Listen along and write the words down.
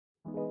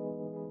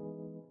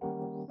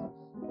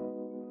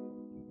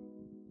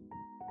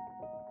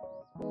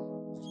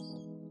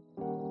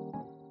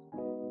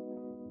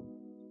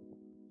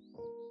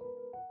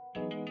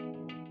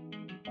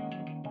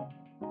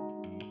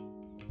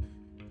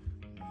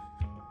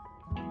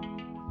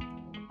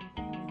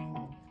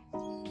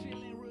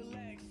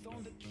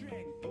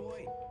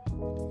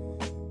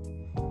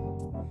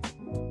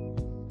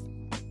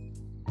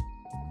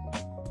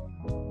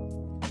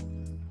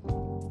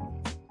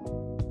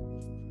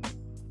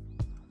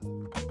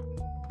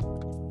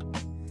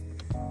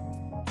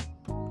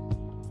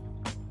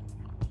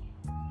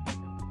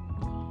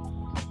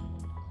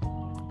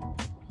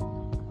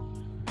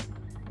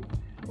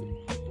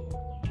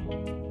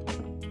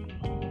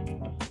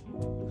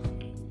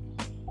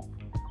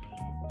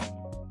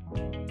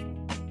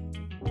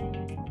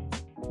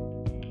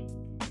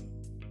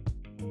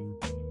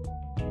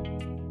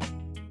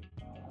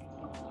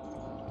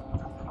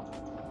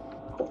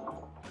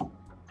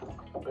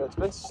It's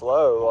been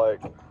slow,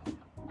 like,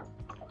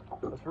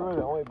 that's really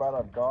the only bite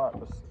I've got.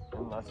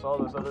 And I saw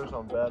those others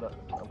on bed.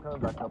 I'm coming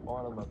back up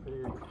on them up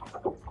here.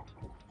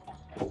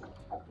 I'm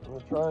gonna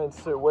try and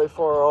sit way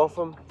far off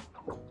them.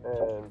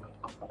 And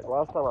like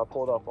last time I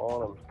pulled up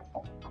on them,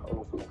 I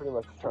was pretty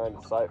much trying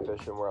to sight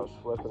fish them where I was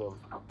flipping them.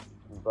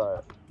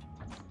 But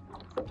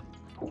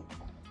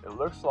it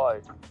looks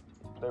like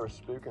they were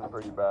spooking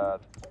pretty bad.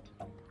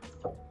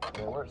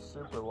 They weren't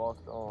super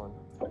locked on,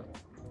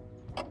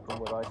 from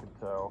what I could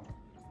tell.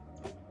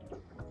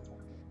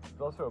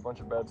 There's also a bunch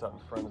of beds out in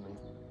front of me,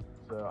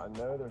 so I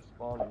know they're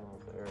spawning in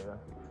this area.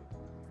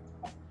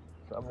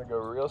 So I'm gonna go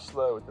real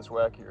slow with this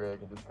wacky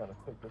rig and just kind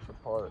of pick this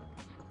apart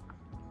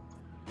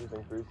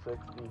using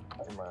 360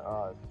 in my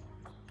eyes.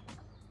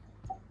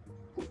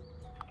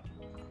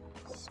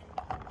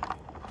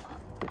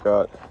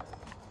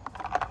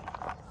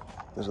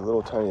 There's a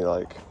little tiny,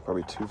 like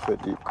probably 2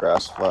 foot deep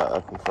grass flat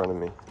up in front of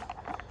me.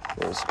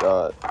 And it's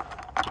got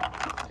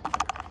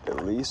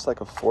at least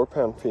like a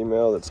 4-pound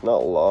female that's not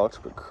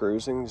locked but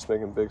cruising, just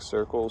making big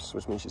circles,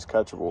 which means she's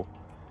catchable,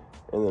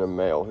 and then a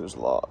male who's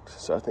locked.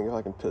 So I think if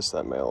I can piss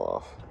that male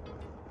off,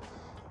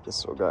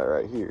 this little guy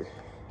right here,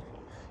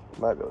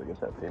 might be able to get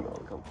that female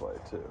to come play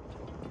too.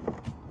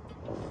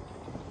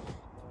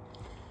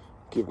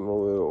 Give him a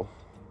little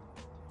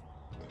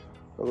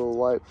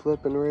light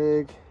flipping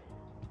rig,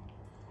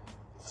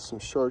 some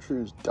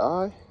chartreuse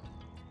dye.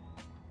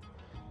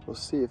 We'll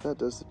see if that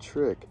does the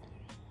trick.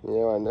 You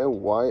know, I know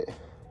white,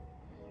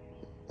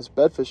 this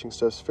bed fishing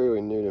stuff's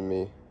fairly new to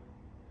me.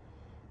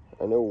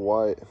 I know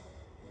white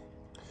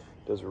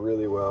does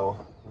really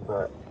well,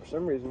 but for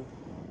some reason,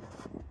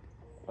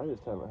 I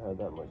just haven't had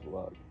that much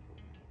luck.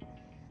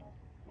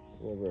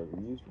 Never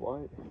ever used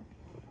white.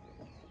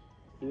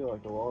 I feel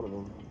like a lot of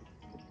them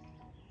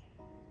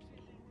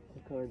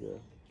are kind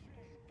of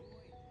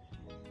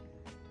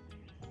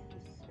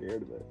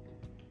scared of it.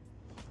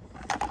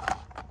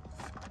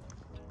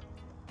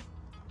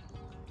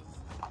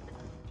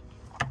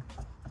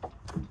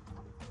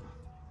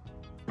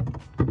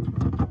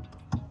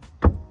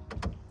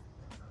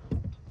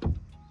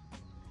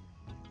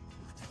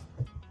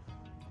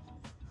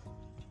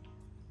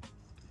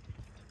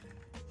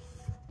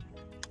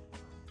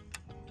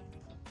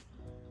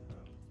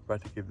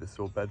 About to give this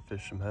little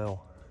bedfish some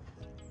hell.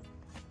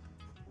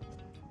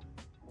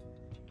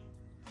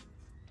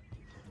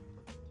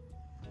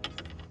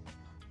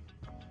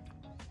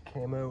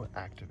 Camo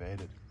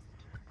activated.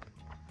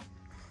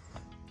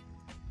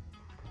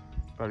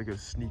 About to go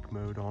sneak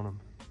mode on him.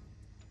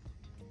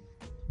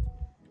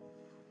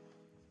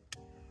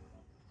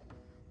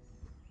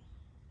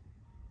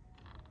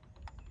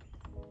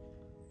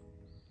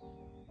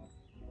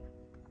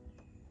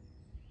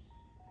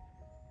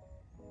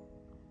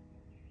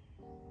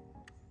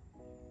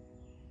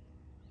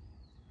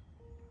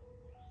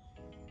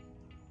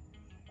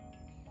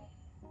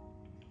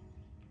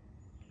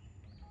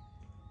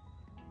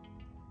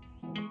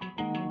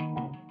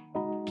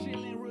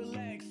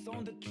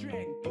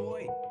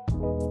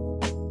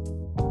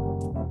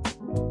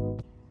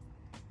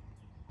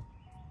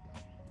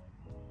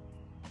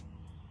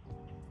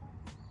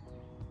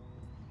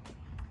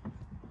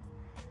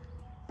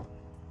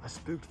 I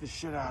spooked the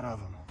shit out of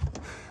him.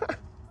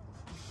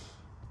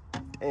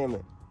 Damn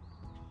it.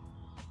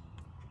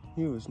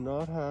 He was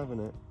not having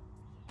it.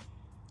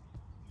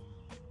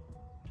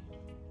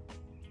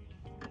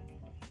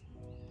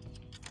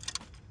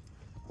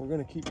 We're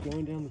gonna keep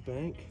going down the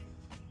bank,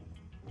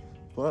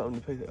 but I'm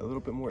gonna pay a little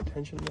bit more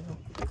attention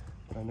now.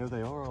 I know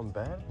they are on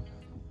bed.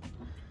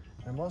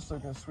 I'm also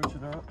gonna switch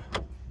it up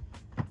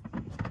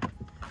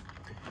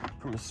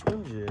from a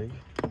swim jig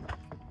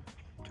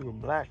to a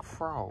black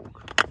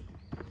frog.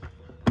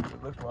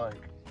 It looked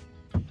like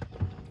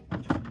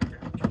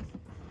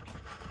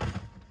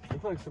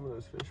some of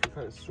those fish were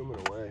kind of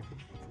swimming away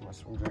from my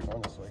swim jig,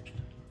 honestly.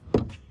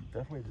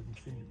 Definitely didn't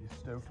seem to be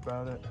stoked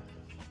about it.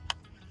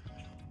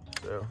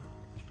 So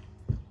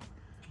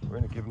we're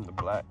gonna give him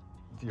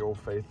the old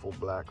faithful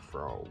black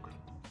frog.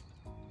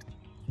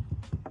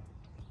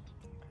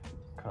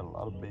 Caught a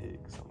lot of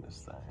bigs on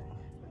this thing.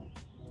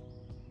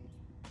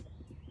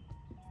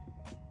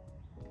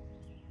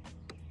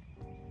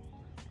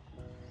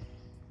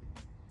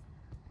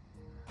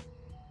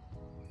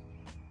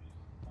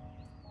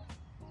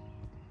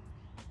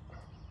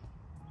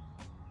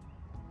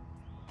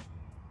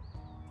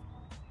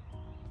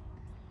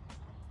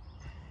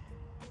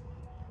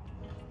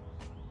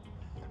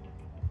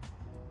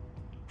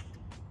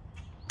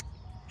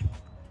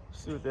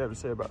 See what they have to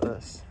say about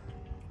this.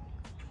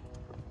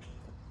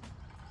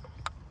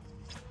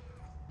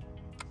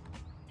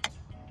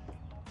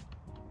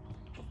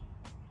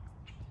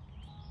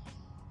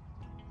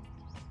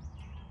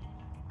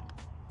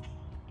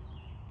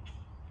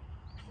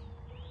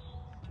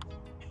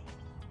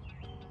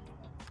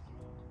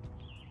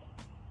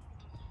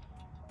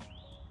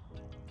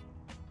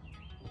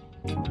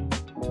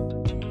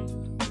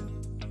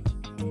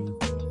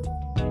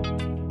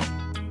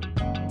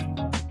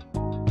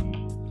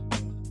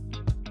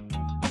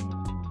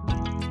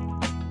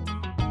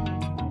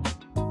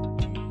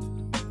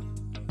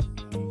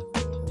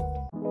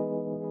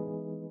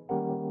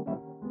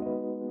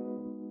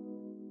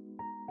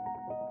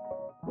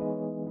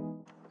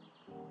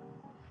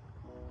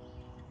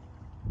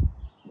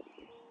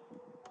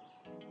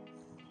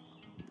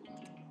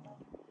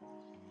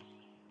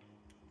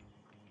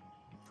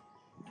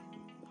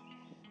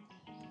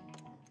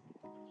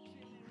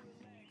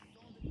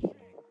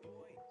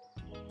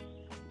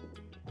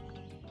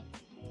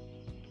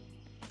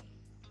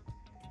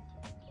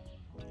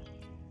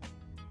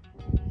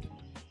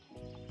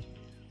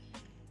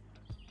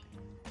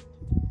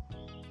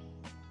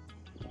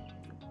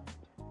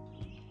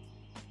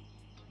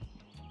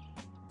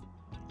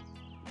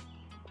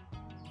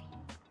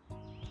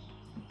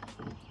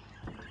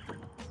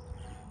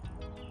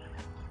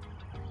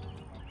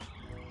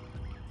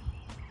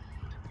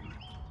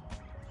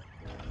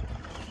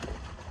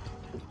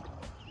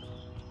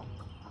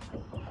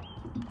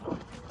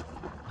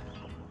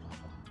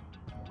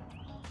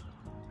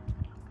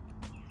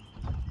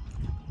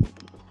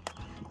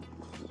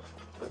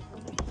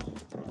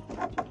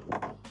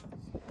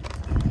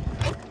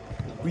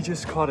 We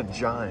just caught a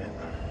giant.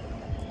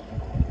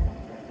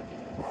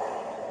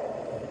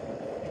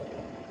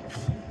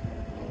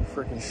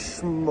 Freaking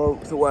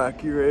smoked the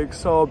wacky rig.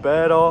 Saw a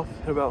bad off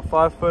at about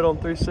 5 foot on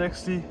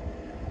 360.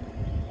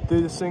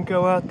 Threw the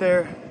Cinco out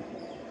there.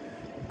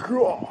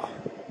 Gah!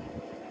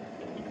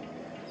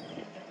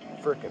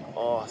 Freaking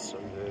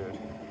awesome, dude.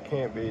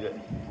 Can't beat it.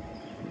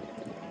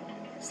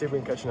 See if we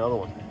can catch another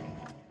one.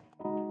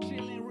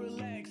 Chillin',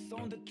 relax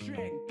on the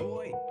track,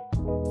 boy.